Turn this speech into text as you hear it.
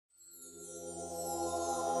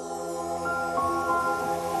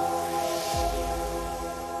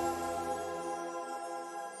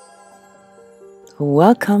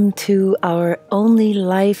Welcome to our only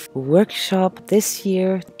live workshop this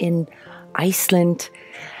year in Iceland,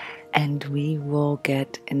 and we will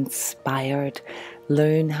get inspired,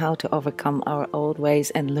 learn how to overcome our old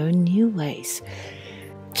ways and learn new ways.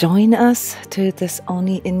 Join us to this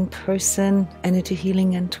only in-person energy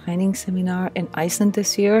healing and training seminar in Iceland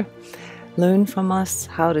this year. Learn from us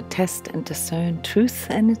how to test and discern truth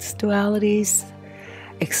and its dualities.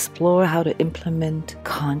 Explore how to implement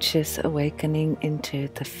conscious awakening into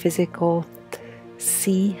the physical.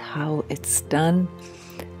 See how it's done.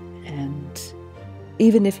 And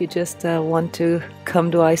even if you just want to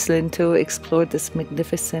come to Iceland to explore this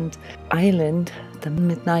magnificent island, the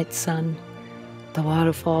midnight sun, the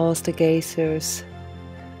waterfalls, the geysers,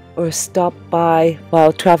 or stop by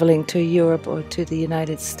while traveling to Europe or to the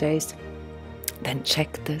United States, then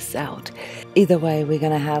check this out. Either way, we're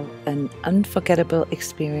gonna have an unforgettable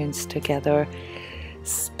experience together,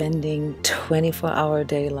 spending 24-hour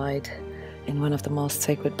daylight in one of the most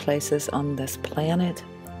sacred places on this planet.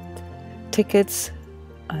 Tickets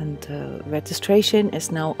and registration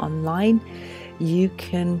is now online. You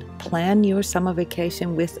can plan your summer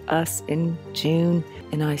vacation with us in June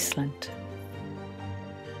in Iceland.